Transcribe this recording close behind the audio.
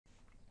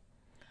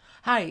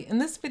Hi, in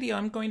this video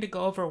I'm going to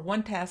go over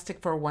Onetastic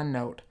for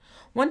OneNote.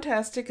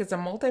 Onetastic is a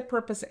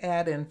multi-purpose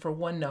add-in for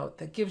OneNote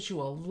that gives you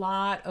a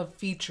lot of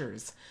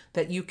features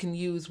that you can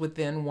use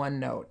within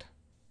OneNote.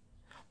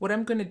 What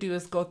I'm going to do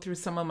is go through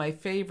some of my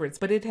favorites,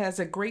 but it has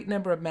a great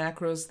number of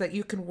macros that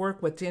you can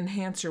work with to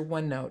enhance your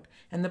OneNote.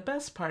 And the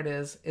best part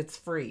is it's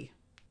free.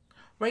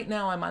 Right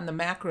now I'm on the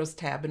macros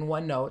tab in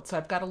OneNote, so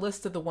I've got a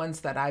list of the ones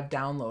that I've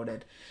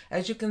downloaded.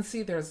 As you can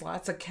see, there's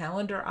lots of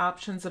calendar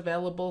options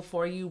available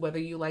for you, whether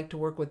you like to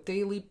work with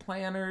daily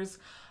planners,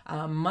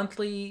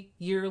 monthly,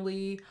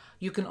 yearly.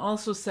 You can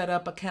also set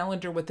up a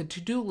calendar with a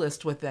to-do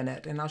list within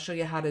it, and I'll show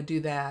you how to do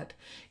that.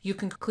 You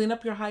can clean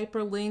up your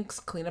hyperlinks,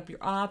 clean up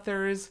your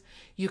authors.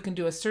 You can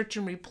do a search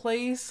and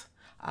replace,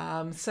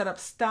 set up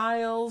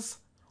styles,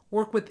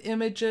 work with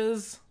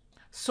images,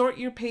 sort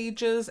your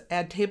pages,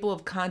 add table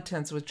of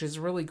contents, which is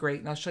really great,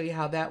 and I'll show you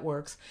how that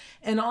works.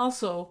 And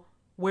also,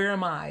 where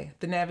am I?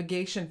 The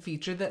navigation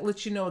feature that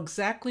lets you know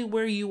exactly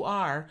where you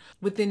are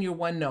within your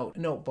OneNote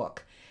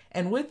notebook.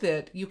 And with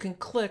it, you can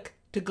click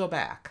to go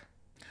back.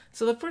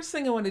 So the first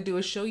thing I want to do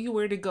is show you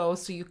where to go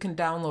so you can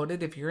download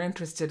it if you're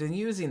interested in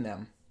using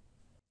them.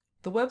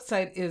 The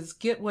website is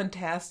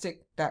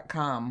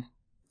GetOnetastic.com,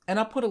 and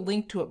I'll put a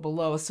link to it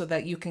below so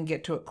that you can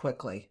get to it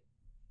quickly.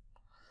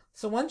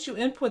 So once you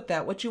input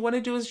that, what you want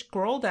to do is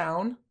scroll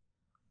down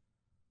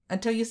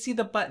until you see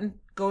the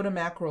button Go to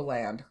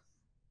Macroland.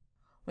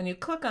 When you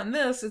click on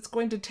this, it's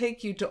going to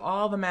take you to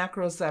all the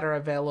macros that are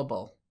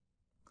available.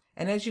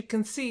 And as you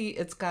can see,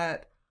 it's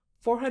got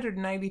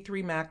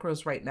 493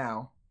 macros right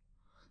now.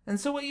 And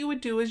so what you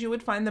would do is you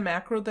would find the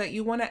macro that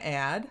you want to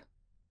add.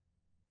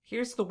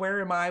 Here's the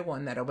Where Am I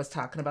one that I was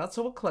talking about,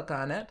 so we'll click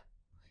on it.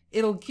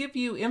 It'll give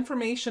you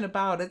information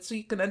about it so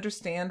you can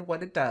understand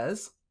what it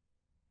does.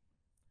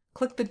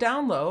 Click the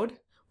download.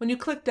 When you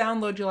click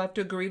download, you'll have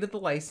to agree to the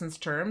license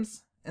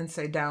terms and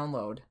say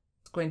download.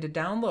 It's going to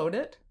download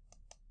it.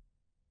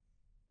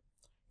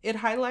 It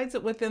highlights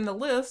it within the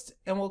list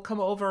and we'll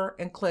come over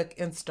and click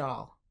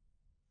install.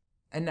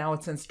 And now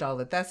it's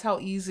installed it. That's how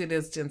easy it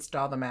is to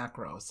install the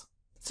macros.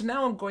 So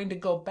now I'm going to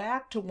go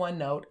back to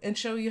OneNote and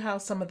show you how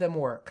some of them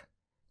work.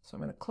 So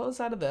I'm going to close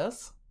out of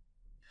this.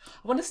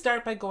 I want to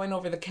start by going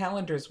over the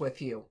calendars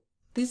with you.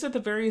 These are the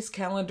various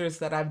calendars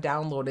that I've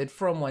downloaded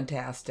from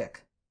Onetastic.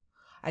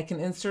 I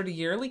can insert a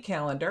yearly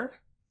calendar.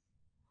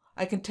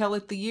 I can tell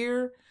it the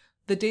year,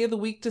 the day of the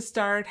week to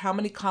start, how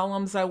many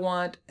columns I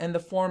want, and the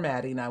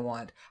formatting I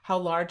want, how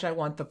large I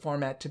want the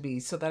format to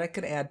be so that I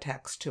can add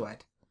text to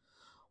it.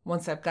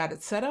 Once I've got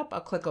it set up,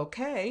 I'll click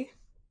OK.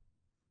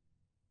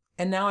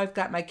 And now I've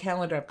got my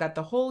calendar. I've got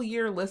the whole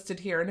year listed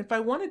here. And if I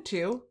wanted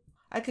to,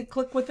 I could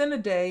click within a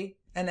day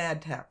and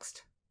add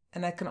text.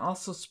 And I can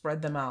also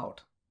spread them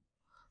out.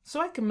 So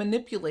I can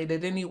manipulate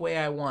it any way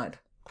I want.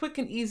 Quick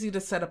and easy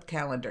to set up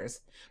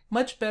calendars.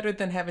 Much better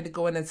than having to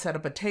go in and set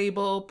up a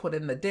table, put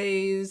in the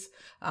days,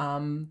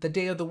 the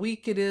day of the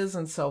week it is,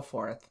 and so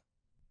forth.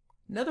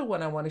 Another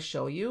one I want to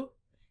show you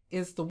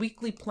is the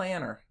weekly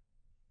planner.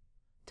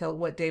 Tell it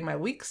what day my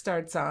week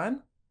starts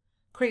on,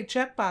 create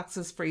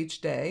checkboxes for each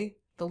day,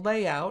 the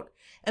layout,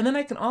 and then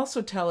I can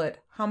also tell it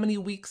how many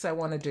weeks I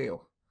want to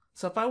do.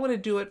 So if I want to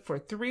do it for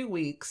 3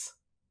 weeks,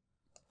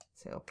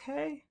 say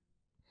OK.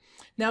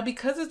 Now,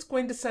 because it's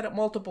going to set up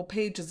multiple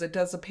pages, it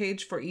does a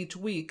page for each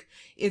week,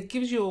 it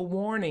gives you a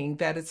warning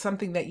that it's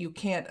something that you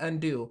can't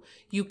undo.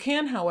 You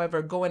can,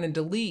 however, go in and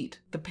delete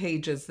the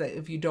pages that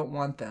if you don't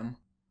want them.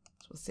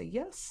 So we'll say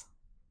yes.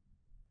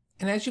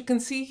 And as you can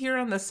see here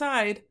on the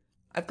side,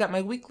 I've got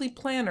my weekly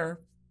planner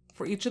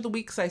for each of the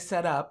weeks I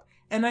set up,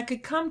 and I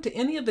could come to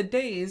any of the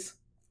days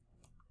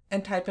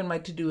and type in my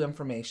to-do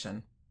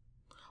information.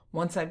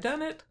 Once I've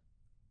done it,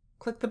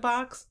 click the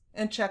box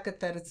and check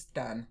it that it's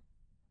done.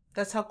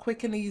 That's how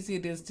quick and easy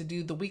it is to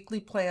do the weekly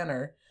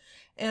planner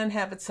and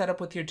have it set up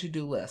with your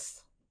to-do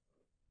list.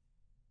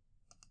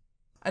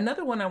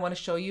 Another one I want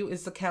to show you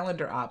is the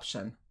calendar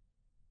option.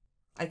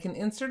 I can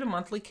insert a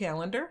monthly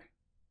calendar.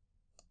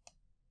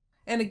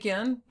 And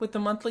again, with the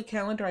monthly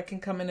calendar, I can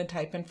come in and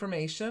type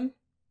information,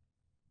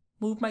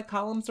 move my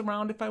columns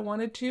around if I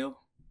wanted to,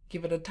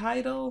 give it a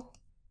title.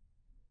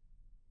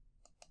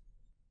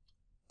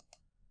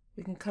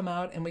 We can come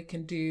out and we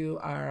can do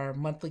our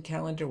monthly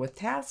calendar with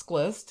task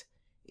list,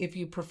 if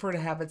you prefer to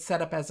have it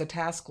set up as a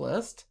task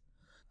list.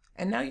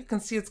 And now you can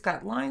see it's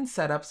got lines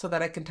set up so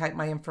that I can type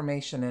my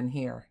information in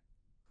here.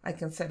 I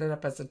can set it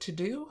up as a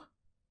to-do.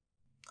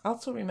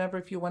 Also remember,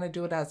 if you want to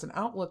do it as an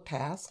Outlook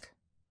task,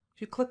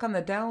 if you click on the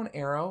down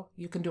arrow,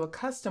 you can do a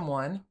custom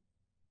one,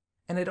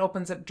 and it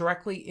opens it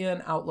directly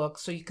in Outlook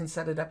so you can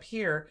set it up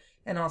here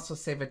and also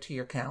save it to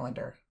your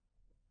calendar.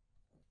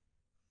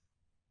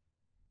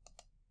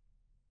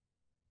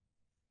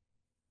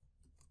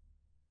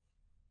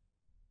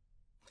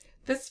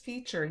 This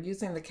feature,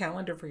 using the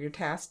calendar for your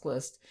task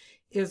list,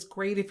 is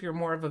great if you're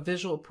more of a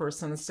visual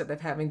person instead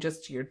of having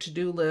just your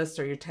to-do list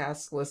or your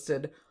tasks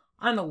listed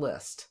on a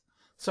list.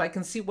 So I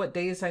can see what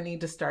days I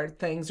need to start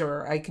things,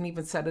 or I can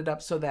even set it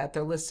up so that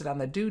they're listed on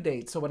the due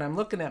date. So when I'm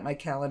looking at my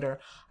calendar,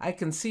 I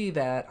can see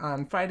that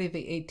on Friday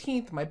the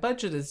 18th, my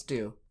budget is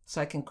due.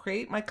 So I can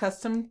create my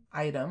custom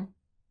item,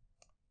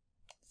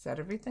 set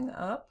everything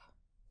up,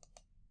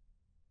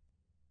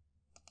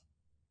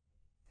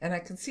 and I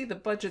can see the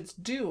budget's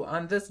due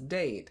on this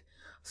date.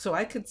 So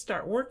I could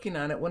start working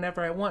on it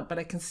whenever I want, but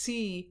I can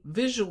see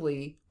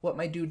visually what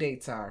my due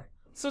dates are.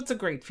 So it's a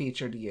great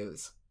feature to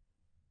use.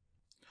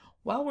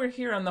 While we're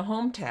here on the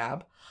Home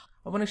tab,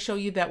 I want to show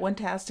you that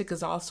Onetastic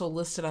is also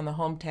listed on the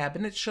Home tab,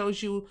 and it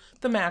shows you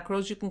the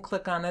macros. You can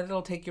click on it.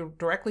 It'll take you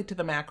directly to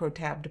the macro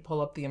tab to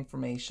pull up the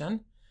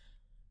information.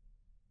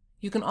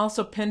 You can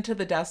also pin to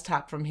the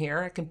desktop from here.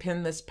 I can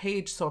pin this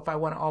page, so if I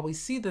want to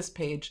always see this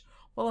page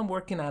while I'm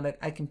working on it,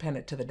 I can pin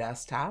it to the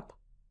desktop.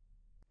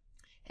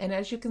 And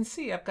as you can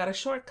see, I've got a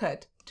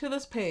shortcut to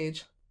this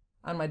page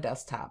on my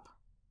desktop.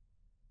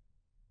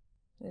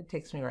 It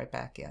takes me right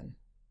back in.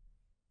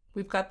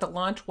 We've got the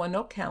Launch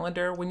OneNote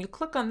calendar. When you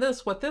click on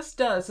this, what this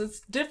does, it's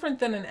different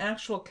than an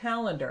actual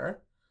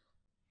calendar,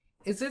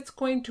 is it's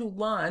going to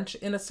launch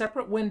in a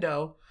separate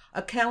window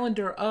a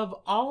calendar of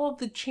all of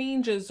the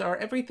changes or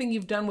everything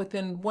you've done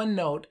within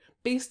OneNote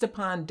based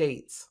upon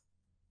dates.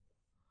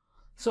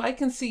 So I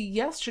can see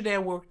yesterday I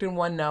worked in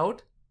OneNote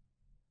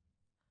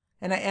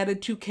and I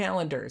added 2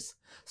 calendars.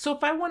 So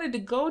if I wanted to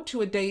go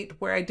to a date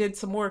where I did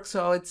some work,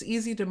 so it's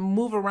easy to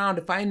move around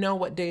if I know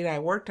what date I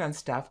worked on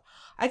stuff,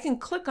 I can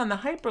click on the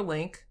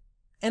hyperlink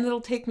and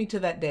it'll take me to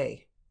that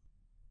day.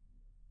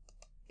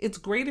 It's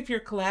great if you're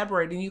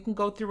collaborating. You can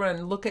go through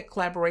and look at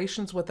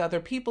collaborations with other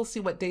people, see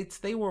what dates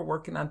they were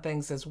working on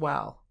things as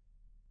well.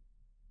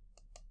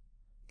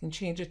 I can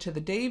change it to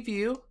the day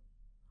view,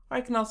 or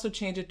I can also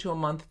change it to a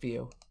month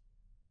view.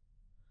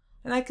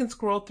 And I can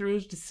scroll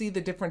through to see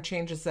the different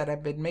changes that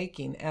I've been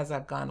making as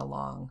I've gone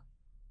along.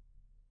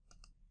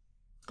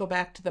 Go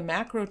back to the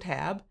macro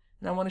tab,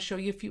 and I want to show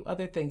you a few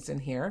other things in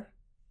here.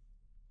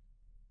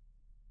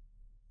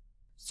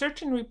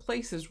 Search and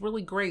replace is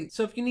really great.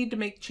 So if you need to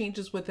make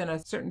changes within a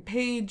certain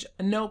page,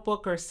 a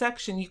notebook, or a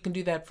section, you can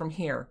do that from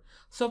here.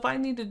 So if I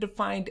needed to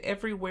find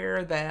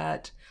everywhere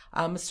that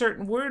a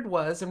certain word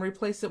was and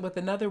replace it with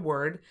another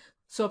word,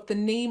 so if the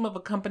name of a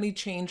company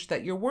changed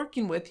that you're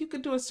working with, you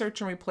could do a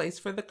search and replace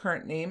for the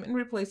current name and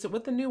replace it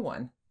with a new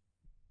one.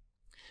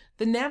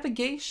 The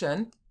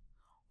navigation,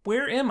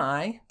 where am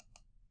I?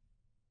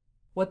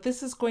 What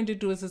this is going to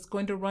do is it's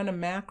going to run a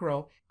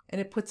macro and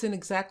it puts in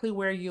exactly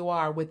where you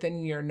are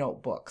within your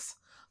notebooks.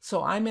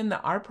 So I'm in the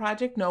Our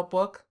Project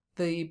notebook,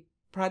 the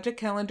Project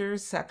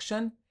Calendars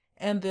section,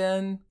 and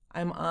then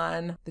I'm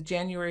on the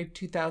January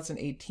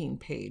 2018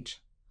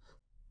 page.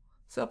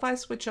 So if I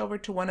switch over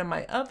to one of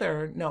my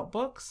other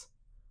notebooks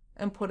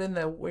and put in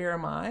the Where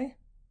Am I,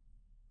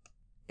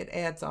 it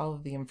adds all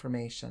of the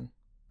information.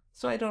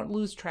 So I don't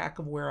lose track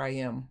of where I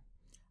am.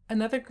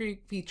 Another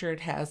great feature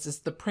it has is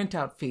the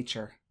Printout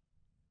feature.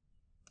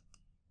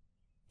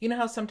 You know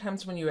how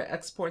sometimes when you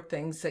export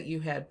things that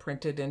you had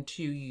printed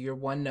into your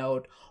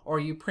OneNote or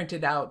you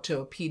printed out to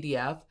a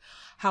PDF,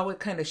 how it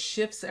kind of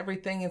shifts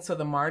everything and so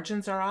the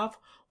margins are off?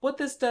 What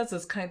this does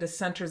is kind of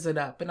centers it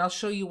up, and I'll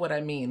show you what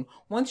I mean.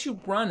 Once you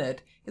run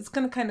it, it's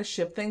going to kind of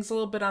shift things a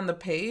little bit on the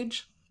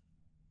page.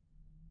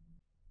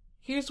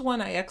 Here's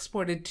one I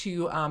exported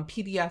to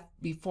PDF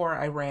before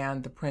I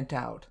ran the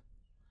printout.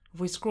 If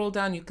we scroll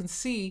down, you can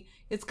see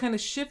it's kind of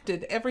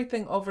shifted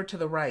everything over to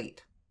the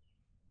right.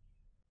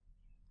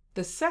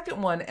 The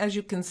second one, as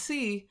you can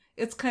see,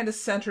 it's kind of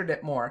centered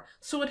it more,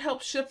 so it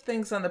helps shift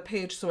things on the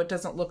page so it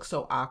doesn't look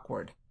so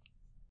awkward.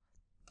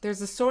 There's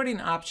a sorting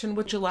option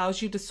which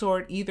allows you to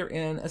sort either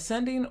in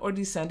ascending or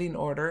descending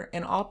order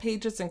in all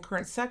pages in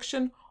current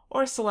section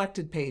or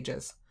selected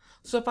pages.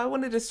 So if I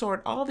wanted to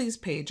sort all these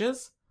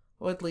pages,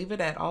 I would leave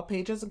it at all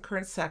pages in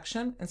current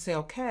section and say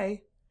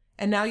OK.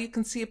 And now you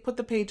can see it put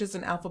the pages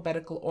in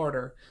alphabetical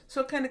order.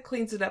 So it kind of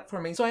cleans it up for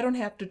me so I don't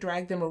have to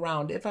drag them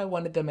around if I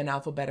wanted them in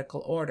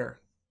alphabetical order.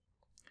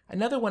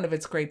 Another one of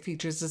its great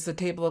features is the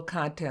table of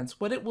contents.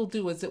 What it will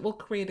do is it will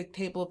create a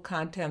table of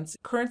contents,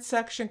 current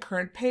section,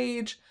 current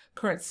page,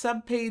 current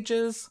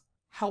subpages,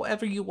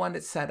 however you want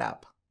it set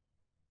up.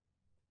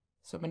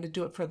 So I'm going to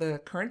do it for the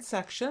current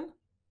section.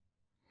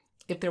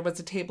 If there was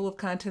a table of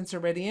contents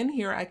already in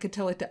here, I could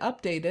tell it to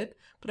update it,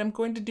 but I'm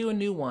going to do a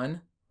new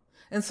one.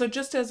 And so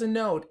just as a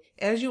note,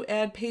 as you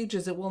add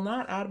pages, it will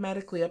not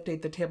automatically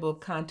update the table of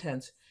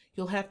contents.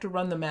 You'll have to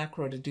run the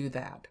macro to do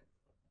that.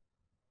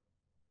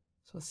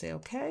 So I'll say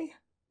OK.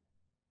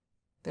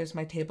 There's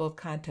my table of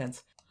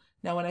contents.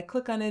 Now when I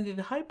click on any of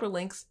the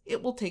hyperlinks,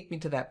 it will take me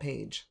to that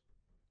page.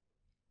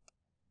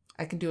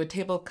 I can do a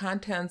table of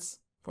contents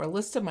for a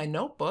list of my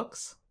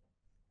notebooks,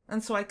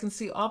 and so I can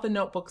see all the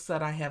notebooks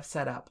that I have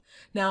set up.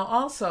 Now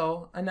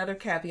also, another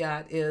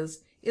caveat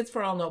is it's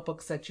for all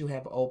notebooks that you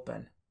have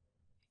open.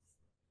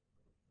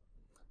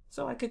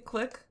 So I could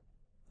click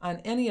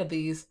on any of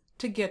these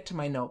to get to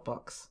my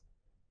notebooks.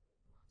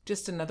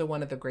 Just another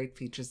one of the great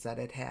features that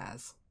it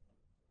has.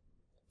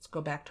 Let's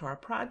go back to our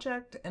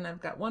project, and I've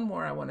got one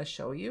more I want to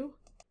show you.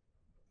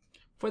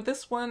 For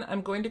this one,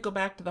 I'm going to go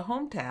back to the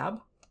Home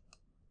tab,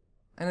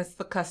 and it's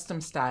the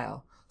Custom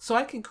Style. So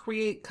I can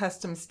create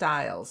custom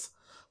styles.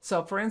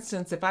 So for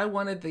instance, if I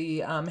wanted the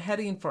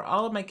heading for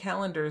all of my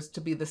calendars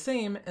to be the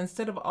same,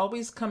 instead of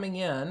always coming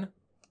in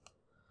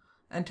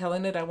and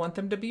telling it I want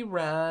them to be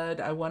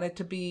red, I want it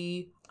to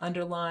be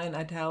underlined,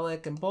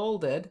 italic, and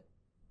bolded,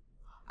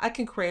 I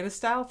can create a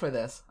style for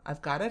this.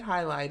 I've got it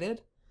highlighted.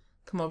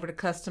 Come over to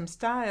Custom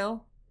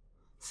Style,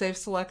 save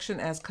selection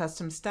as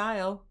Custom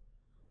Style,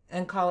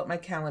 and call it my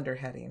calendar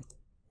heading.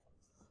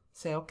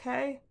 Say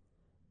OK.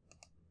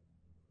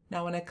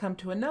 Now when I come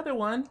to another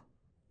one,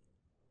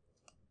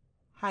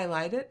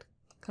 highlight it,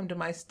 come to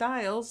my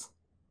styles,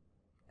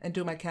 and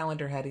do my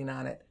calendar heading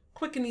on it.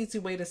 Quick and easy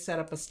way to set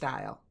up a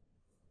style.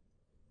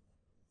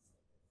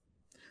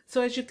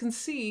 So as you can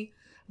see,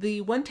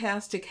 the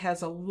Onetastic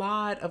has a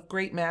lot of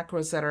great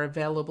macros that are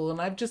available,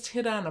 and I've just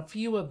hit on a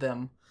few of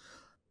them.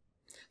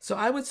 So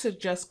I would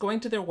suggest going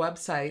to their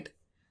website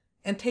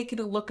and taking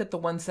a look at the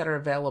ones that are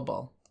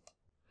available.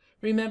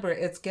 Remember,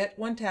 it's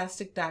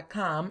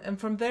GetOnetastic.com, and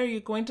from there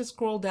you're going to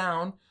scroll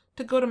down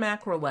to go to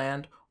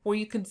Macroland, where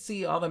you can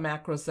see all the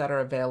macros that are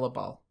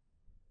available.